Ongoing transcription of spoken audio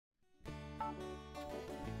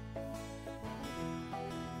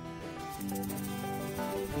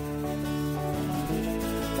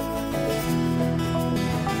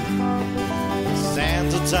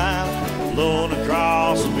Sands of time blowing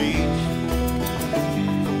across the beach.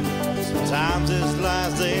 Sometimes it's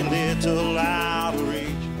lies they little out of reach.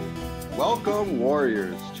 Welcome,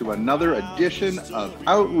 Warriors, to another edition of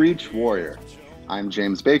Outreach Warrior. I'm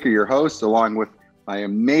James Baker, your host, along with my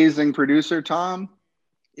amazing producer, Tom,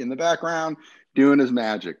 in the background, doing his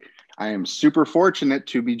magic. I am super fortunate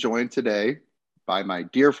to be joined today by my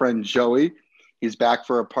dear friend, Joey. He's back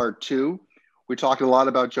for a part 2. We talked a lot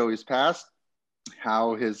about Joey's past,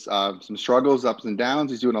 how his some struggles, ups and downs.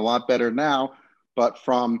 He's doing a lot better now. But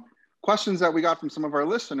from questions that we got from some of our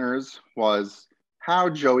listeners was how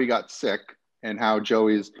Joey got sick and how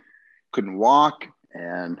Joey's couldn't walk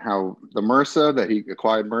and how the MRSA, that he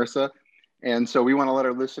acquired MRSA. And so we want to let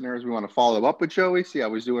our listeners, we want to follow up with Joey, see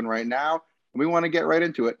how he's doing right now. And we want to get right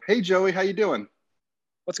into it. Hey, Joey, how you doing?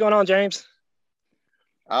 What's going on, James?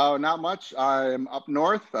 Oh, not much. I'm up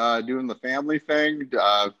north doing the family thing,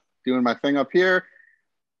 doing my thing up here.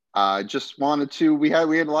 Just wanted to, we had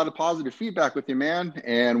a lot of positive feedback with you, man,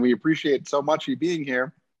 and we appreciate so much you being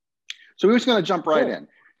here. So we're just going to jump right in.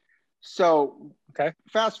 So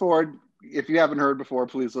Fast forward, if you haven't heard before,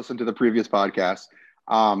 please listen to the previous podcast.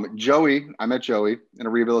 Joey, I met Joey in a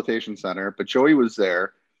rehabilitation center, but Joey was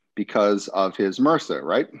there because of his MRSA,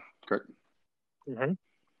 right? Correct. Mm-hmm.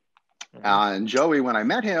 And Joey, when I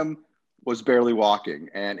met him, was barely walking,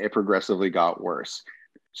 and it progressively got worse.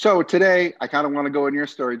 So today, I kind of want to go in your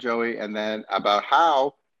story, Joey, and then about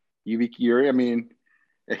how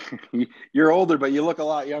you're older, but you look a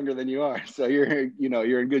lot younger than you are. So you're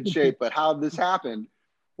in good shape. But how this happened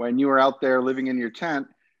when you were out there living in your tent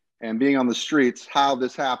and being on the streets, how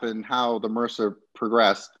this happened, how the MRSA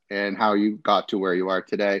progressed, and how you got to where you are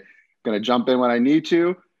today. I'm going to jump in when I need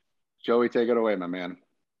to. Joey, take it away, my man.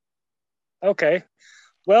 Okay.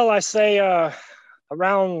 Well, I say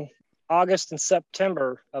around August and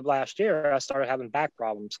September of last year, I started having back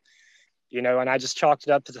problems, and I just chalked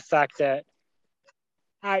it up to the fact that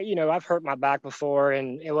I've hurt my back before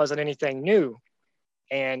and it wasn't anything new.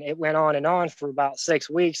 And it went on and on for about 6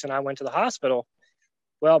 weeks, and I went to the hospital.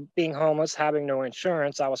 Well, being homeless, having no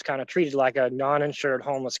insurance, I was kind of treated like a non-insured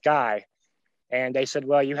homeless guy. And they said,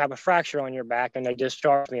 well, you have a fracture on your back, and they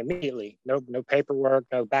discharged me immediately. No paperwork,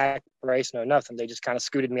 no back brace, no nothing. They just kind of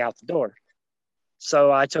scooted me out the door.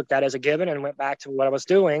 So I took that as a given and went back to what I was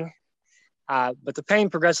doing. But the pain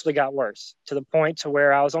progressively got worse to the point to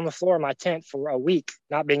where I was on the floor of my tent for a week,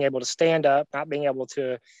 not being able to stand up, not being able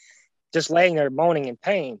to, just laying there moaning in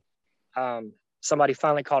pain. Somebody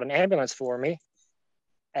finally called an ambulance for me,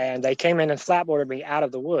 and they came in and flatboarded me out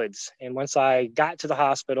of the woods. And once I got to the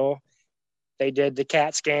hospital, they did the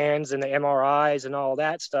CAT scans and the MRIs and all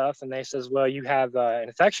that stuff. And they says, well, you have an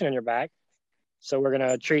infection in your back, so we're going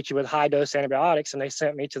to treat you with high-dose antibiotics. And they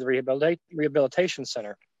sent me to the rehabilitation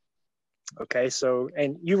center. Okay, so,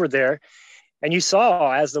 and you were there, and you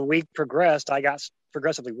saw as the week progressed, I got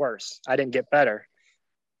progressively worse. I didn't get better.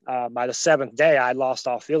 By the 7th day, I lost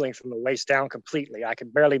all feeling from the waist down completely. I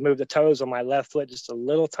could barely move the toes on my left foot just a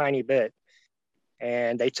little tiny bit.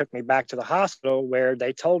 And they took me back to the hospital, where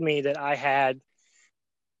they told me that I had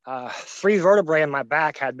 3 vertebrae in my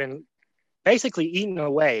back had been basically eaten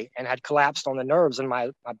away and had collapsed on the nerves in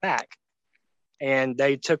my back. And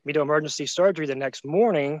they took me to emergency surgery the next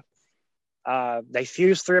morning. They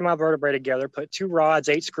fused 3 of my vertebrae together, put 2 rods,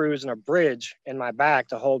 8 screws, and a bridge in my back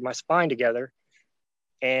to hold my spine together.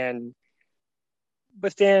 And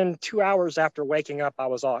within 2 hours after waking up, I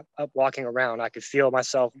was up walking around. I could feel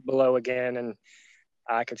myself below again, and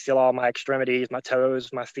I could feel all my extremities, my toes,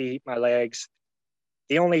 my feet, my legs.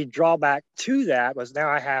 The only drawback to that was now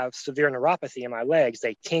I have severe neuropathy in my legs.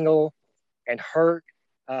 They tingle and hurt.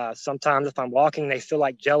 Sometimes if I'm walking, they feel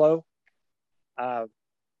like jello.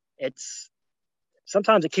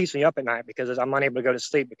 Sometimes it keeps me up at night because I'm unable to go to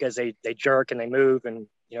sleep because they jerk and they move, and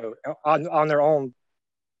on their own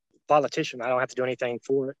volition. I don't have to do anything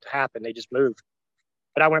for it to happen. They just move.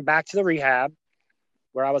 But I went back to the rehab,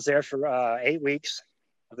 where I was there for 8 weeks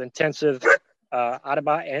of intensive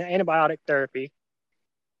antibiotic therapy.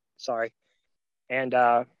 And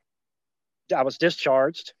I was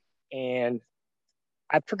discharged, and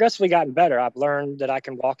I've progressively gotten better. I've learned that I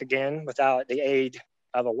can walk again without the aid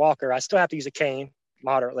of a walker. I still have to use a cane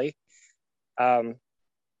moderately.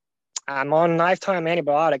 I'm on lifetime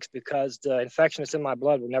antibiotics because the infection that's in my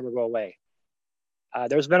blood will never go away.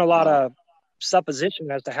 There's been a lot of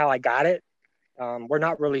supposition as to how I got it. We're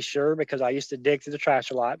not really sure because I used to dig through the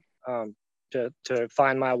trash a lot to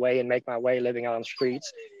find my way and make my way living out on the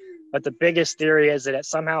streets. But the biggest theory is that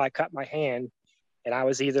somehow I cut my hand, and I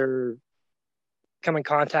was either come in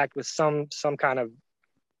contact with some kind of,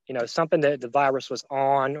 something that the virus was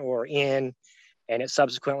on or in, and it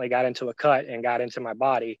subsequently got into a cut and got into my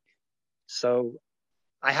body. So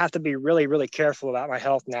I have to be really, really careful about my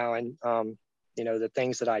health now, and the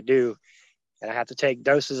things that I do. And I have to take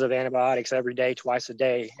doses of antibiotics every day, twice a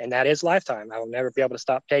day, and that is lifetime. I will never be able to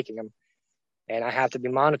stop taking them. And I have to be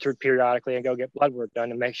monitored periodically and go get blood work done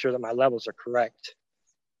to make sure that my levels are correct.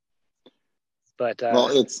 But well,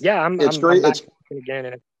 it's great. I'm back again.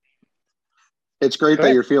 And it's great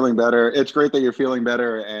that you're feeling better. It's great that you're feeling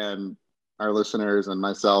better, and our listeners and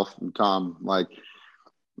myself and Tom, like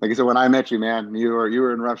I said, when I met you, man, you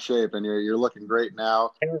were in rough shape, and you're looking great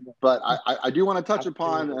now. But I do want to touch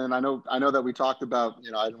upon, and I know that we talked about,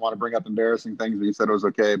 I didn't want to bring up embarrassing things, but you said it was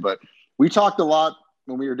okay. But we talked a lot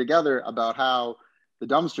when we were together about how the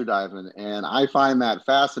dumpster diving, and I find that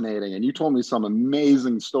fascinating. And you told me some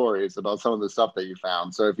amazing stories about some of the stuff that you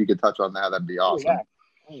found. So if you could touch on that, that'd be awesome.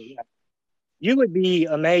 Oh, yeah. You would be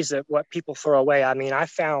amazed at what people throw away. I mean, I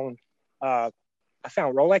found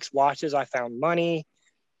Rolex watches. I found money.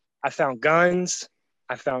 I found guns.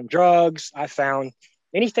 I found drugs. I found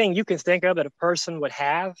anything you can think of that a person would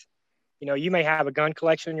have. You may have a gun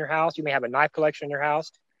collection in your house. You may have a knife collection in your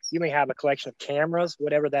house. You may have a collection of cameras,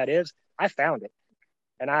 whatever that is. I found it.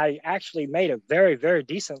 And I actually made a very, very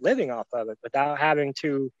decent living off of it without having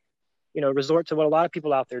to, resort to what a lot of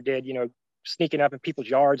people out there did, sneaking up in people's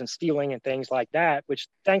yards and stealing and things like that, which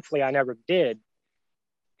thankfully I never did.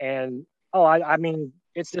 And, I mean,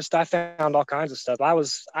 it's just, I found all kinds of stuff.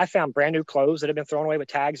 I found brand new clothes that had been thrown away with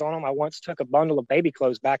tags on them. I once took a bundle of baby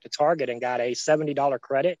clothes back to Target and got a $70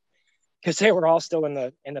 credit because they were all still in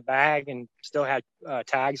the bag and still had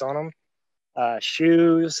tags on them.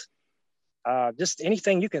 Shoes, just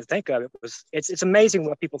anything you can think of. It's amazing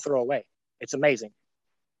what people throw away. It's amazing.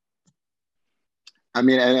 I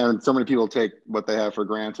mean, and so many people take what they have for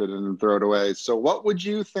granted and throw it away. So what would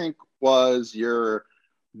you think was your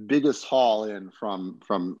biggest haul in from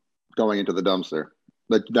going into the dumpster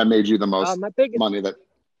that made you the most money?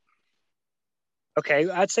 Okay,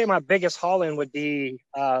 I'd say my biggest haul in would be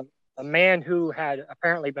a man who had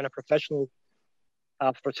apparently been a professional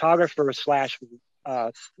photographer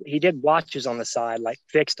 / he did watches on the side, like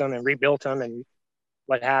fixed them and rebuilt them and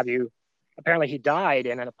what have you. Apparently he died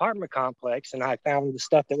in an apartment complex, and I found the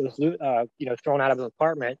stuff that was thrown out of his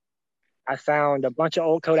apartment. I found a bunch of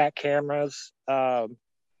old Kodak cameras, a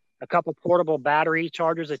couple portable battery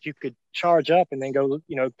chargers that you could charge up and then go,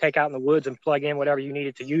 take out in the woods and plug in whatever you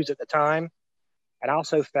needed to use at the time. And I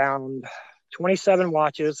also found 27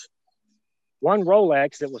 watches, one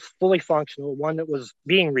Rolex that was fully functional, one that was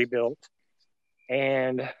being rebuilt,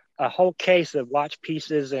 and a whole case of watch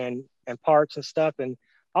pieces and parts and stuff. And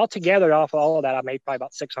altogether, off all of that, I made probably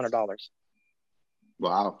about $600.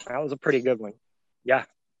 Wow. That was a pretty good one. Yeah.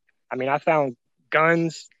 I mean, I found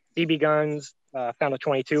guns, BB guns, found a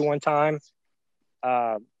 22 one time.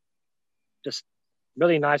 Just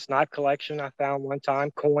really nice knife collection I found one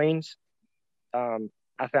time. Coins.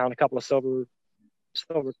 I found a couple of silver,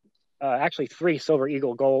 actually 3 silver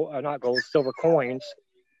eagle silver coins,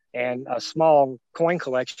 and a small coin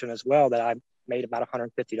collection as well that I made about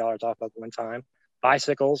 $150 off of one time.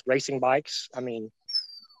 Bicycles, racing bikes. I mean,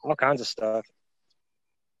 all kinds of stuff.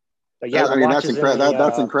 But yeah, I mean, that's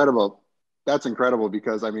incredible. That's incredible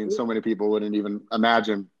because, I mean, so many people wouldn't even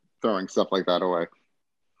imagine throwing stuff like that away.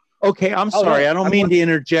 Okay, I'm sorry. I don't mean to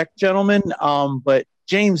interject, gentlemen, but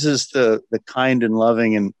James is the kind and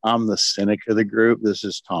loving, and I'm the cynic of the group. This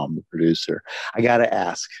is Tom, the producer. I got to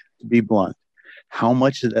ask, to be blunt, how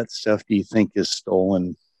much of that stuff do you think is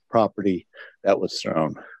stolen property that was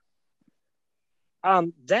thrown?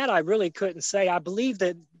 That I really couldn't say. I believe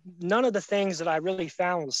that none of the things that I really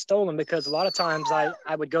found was stolen, because a lot of times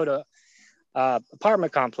I would go to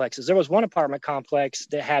apartment complexes. There was one apartment complex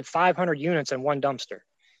that had 500 units in one dumpster.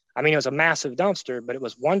 I mean, it was a massive dumpster, but it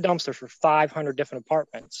was one dumpster for 500 different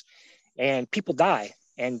apartments, and people die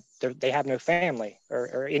and they have no family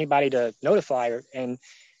or anybody to notify, and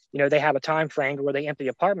they have a time frame where they empty the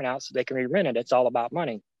apartment out so they can re-rent it. It's all about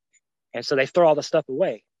money. And so they throw all the stuff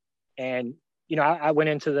away. And I went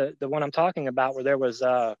into the one I'm talking about where there was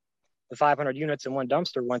the 500 units in one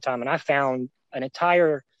dumpster one time, and I found an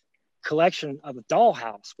entire collection of a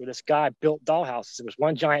dollhouse where this guy built dollhouses. It was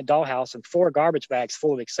one giant dollhouse and 4 garbage bags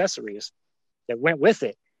full of accessories that went with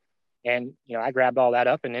it. And, I grabbed all that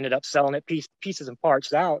up and ended up selling it pieces and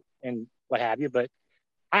parts out and what have you. But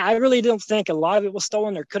I really don't think a lot of it was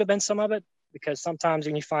stolen. There could have been some of it, because sometimes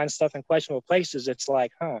when you find stuff in questionable places, it's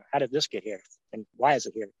like, how did this get here? And why is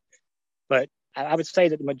it here? But I would say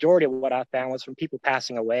that the majority of what I found was from people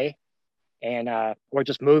passing away, and or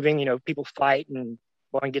just moving. You know, people fight and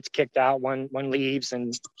one gets kicked out, one leaves,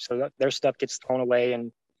 and so their stuff gets thrown away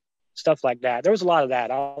and stuff like that. There was a lot of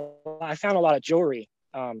that. I found a lot of jewelry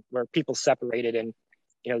where people separated, and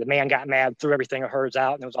you know, the man got mad, threw everything of hers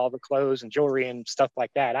out, and it was all of her clothes and jewelry and stuff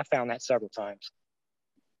like that. I found that several times.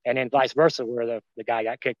 And then vice versa, where the guy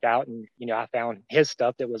got kicked out, and you know, I found his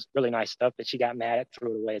stuff that was really nice stuff that she got mad at,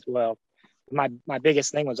 threw it away as well. My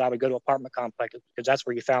biggest thing was I would go to apartment complexes because that's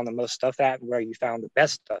where you found the most stuff at and where you found the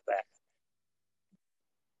best stuff at.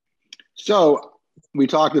 So we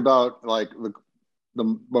talked about like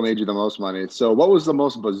what made you the most money. So what was the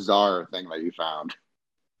most bizarre thing that you found?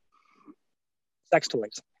 Sex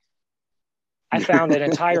toys. I found an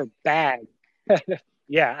entire bag.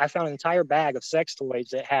 Yeah, I found an entire bag of sex toys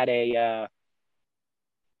that had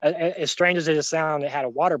as strange as it sounds, it had a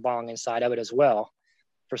water bong inside of it as well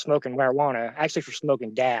for smoking marijuana, actually for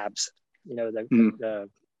smoking dabs, you know,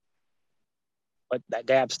 that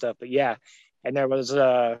dab stuff. But yeah, and there was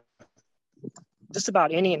just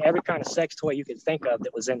about any and every kind of sex toy you could think of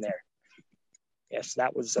that was in there. Yes,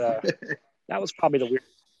 that was probably the weird.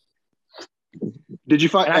 Did you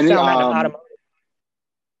find and any?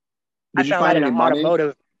 I found that in an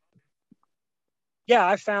automotive. Yeah,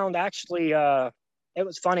 I found actually. It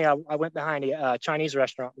was funny. I went behind a Chinese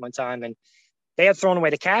restaurant one time, and they had thrown away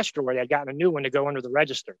the cash drawer. They had gotten a new one to go under the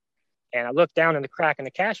register, and I looked down in the crack in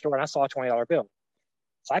the cash drawer, and I saw a $20 bill.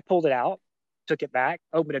 So I pulled it out, took it back,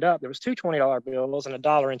 opened it up. There was two $20 bills and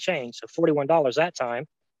 $1 and change, so $41 that time.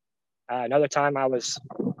 Another time I was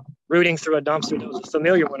rooting through a dumpster that was a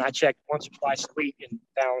familiar one. I checked once or twice a week and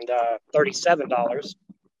found $37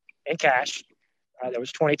 in cash. There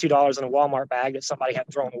was $22 in a Walmart bag that somebody had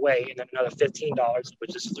thrown away, and then another $15 was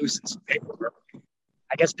just loose in some paperwork.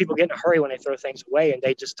 I guess people get in a hurry when they throw things away and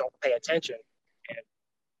they just don't pay attention. And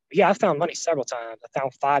yeah, I found money several times. I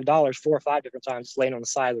found $5 4 or 5 different times just laying on the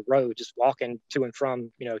side of the road, just walking to and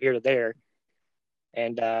from, you know, here to there.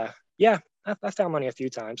 And yeah, I found money a few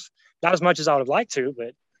times. Not as much as I would have liked to,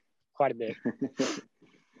 but quite a bit.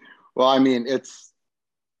 Well, I mean,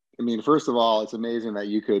 first of all, it's amazing that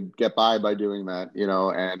you could get by doing that, you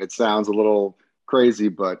know, and it sounds a little crazy,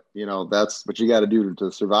 but you know, that's what you got to do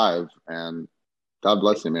to survive. And God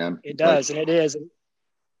bless you, man. It does. And it is.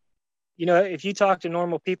 You know, if you talk to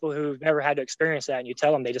normal people who've never had to experience that and you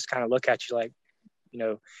tell them, they just kind of look at you like, you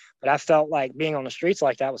know, but I felt like being on the streets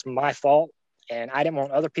like that was my fault. And I didn't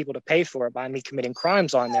want other people to pay for it by me committing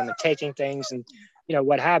crimes on them and taking things and, you know,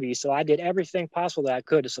 what have you. So I did everything possible that I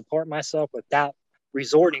could to support myself without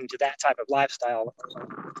resorting to that type of lifestyle,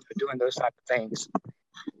 doing those type of things.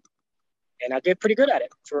 And I did pretty good at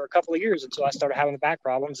it for a couple of years until I started having the back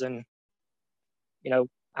problems. And, you know,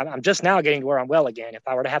 I'm just now getting to where I'm well again. If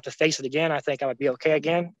I were to have to face it again, I think I would be okay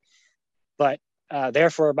again. But there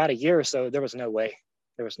for about a year or so, there was no way.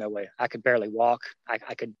 I could barely walk. I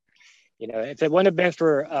could, you know, if it wouldn't have been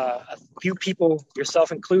for a few people,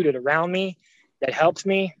 yourself included, around me that helped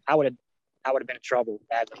me, I would have been in trouble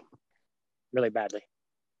badly, really badly.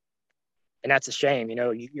 And that's a shame. You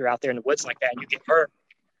know, you're out there in the woods like that and you get hurt.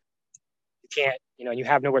 You can't, you know, you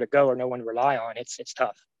have nowhere to go or no one to rely on. It's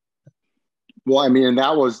tough. Well, I mean,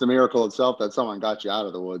 that was the miracle itself that someone got you out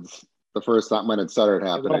of the woods the first time when it started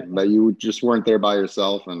happening, that you just weren't there by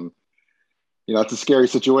yourself. And, you know, it's a scary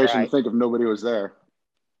situation to think if nobody was there.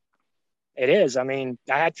 It is. I mean,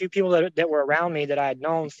 I had a few people that were around me that I had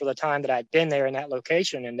known for the time that I'd been there in that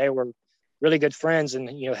location, and they were really good friends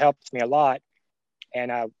and, you know, helped me a lot.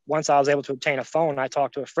 And once I was able to obtain a phone, I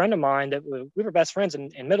talked to a friend of mine that we were best friends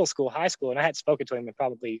in middle school, high school, and I hadn't spoken to him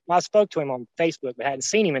I spoke to him on Facebook, but hadn't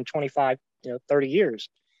seen him in 25, 30 years.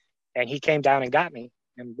 And he came down and got me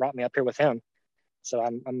and brought me up here with him. So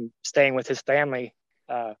I'm staying with his family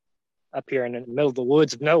up here in the middle of the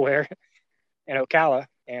woods of nowhere in Ocala.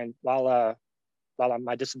 And while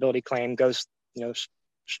my disability claim goes,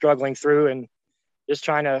 struggling through and just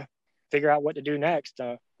trying to figure out what to do next.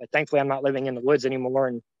 But thankfully, I'm not living in the woods anymore,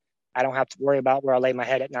 and I don't have to worry about where I lay my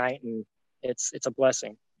head at night. And it's a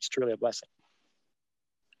blessing. It's truly a blessing.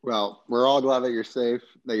 Well, we're all glad that you're safe,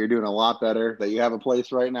 that you're doing a lot better, that you have a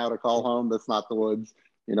place right now to call home that's not the woods,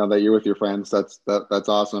 that you're with your friends. That's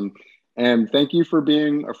awesome. And thank you for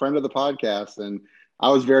being a friend of the podcast. And I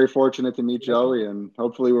was very fortunate to meet Joey, and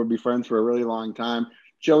hopefully we'll be friends for a really long time.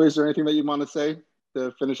 Joey, is there anything that you want to say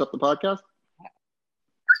to finish up the podcast?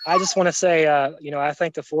 I just want to say, I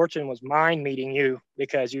think the fortune was mine meeting you,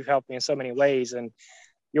 because you've helped me in so many ways, and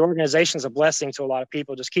your organization is a blessing to a lot of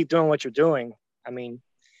people. Just keep doing what you're doing. I mean,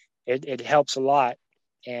 it helps a lot.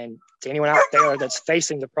 And to anyone out there that's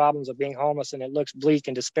facing the problems of being homeless and it looks bleak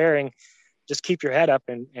and despairing, just keep your head up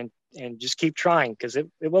and just keep trying, because it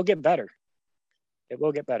will get better. It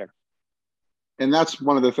will get better. And that's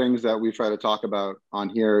one of the things that we try to talk about on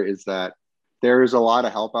here, is that there is a lot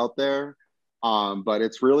of help out there. But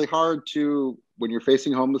it's really hard to, when you're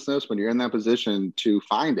facing homelessness, when you're in that position, to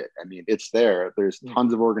find it. I mean, it's there. There's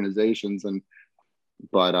tons of organizations,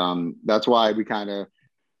 but that's why we kind of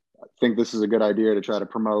think this is a good idea to try to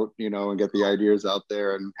promote, and get the ideas out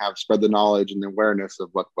there and spread the knowledge and awareness of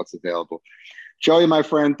what's available. Joey, my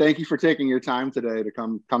friend, thank you for taking your time today to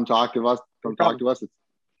come talk to us.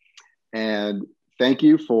 And thank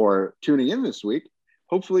you for tuning in this week.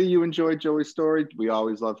 Hopefully you enjoyed Joey's story. We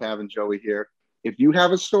always love having Joey here. If you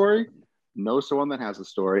have a story, know someone that has a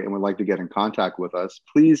story, and would like to get in contact with us,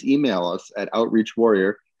 please email us at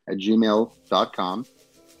outreachwarrior@gmail.com,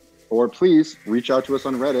 or please reach out to us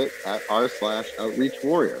on Reddit at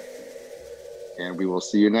r/outreachwarrior. And we will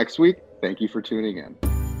see you next week. Thank you for tuning in.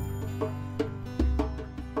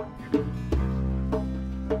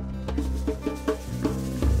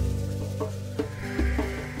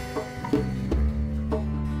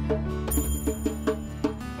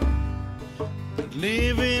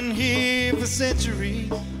 Living here for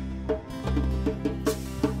centuries,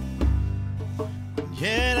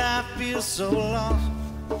 yet I feel so lost.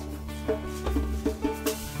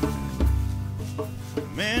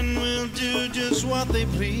 Men will do just what they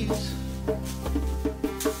please,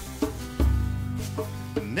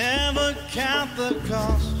 never count the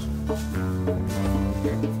cost.